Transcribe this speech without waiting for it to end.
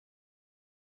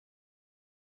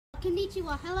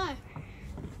Konnichiwa, hello.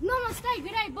 Namaste, good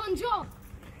day, bonjour.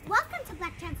 Welcome to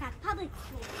Blacktown South Public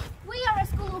School. We are a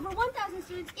school of over 1,000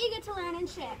 students eager to learn and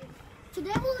share.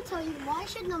 Today we will tell you why you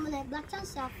should nominate Blacktown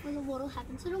South for the What Will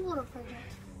Happen to the Water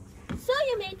project. So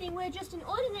you may think we're just an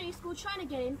ordinary school trying to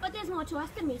get in, but there's more to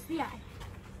us than meets the eye.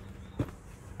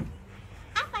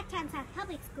 At Blacktown South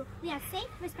Public School, we have safe,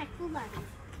 respectful learning.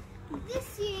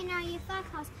 This year in our Year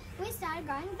 5 class, we started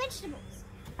growing vegetables.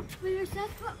 We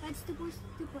researched what vegetables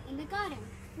to put in the garden.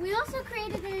 We also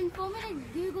created an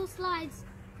informative Google Slides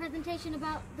presentation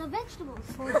about the vegetables.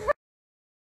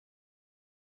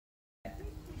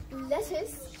 Let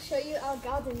us show you our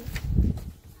garden.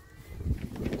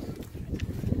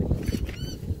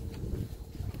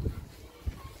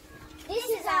 This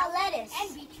is our lettuce.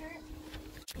 And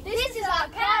beetroot. This is our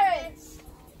carrots.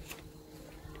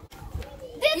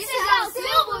 This is our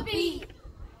silver beet.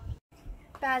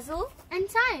 Basil. And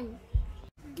thyme.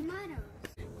 Tomatoes.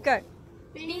 Go.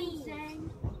 Beans and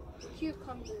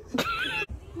cucumbers.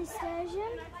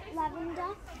 Nasturtium,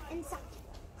 lavender, and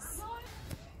succulents.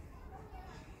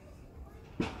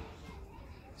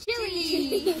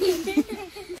 Chili.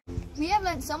 We have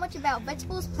learned so much about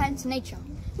vegetables, plants, and nature.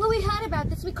 When we heard about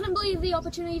this, we couldn't believe the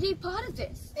opportunity to be part of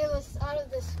this. It was out of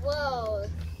this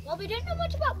world. While we don't know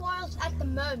much about wildlife at the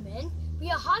moment, we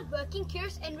are hardworking,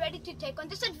 curious, and ready to take on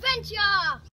this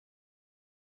adventure!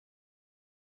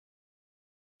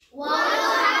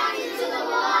 Wildlife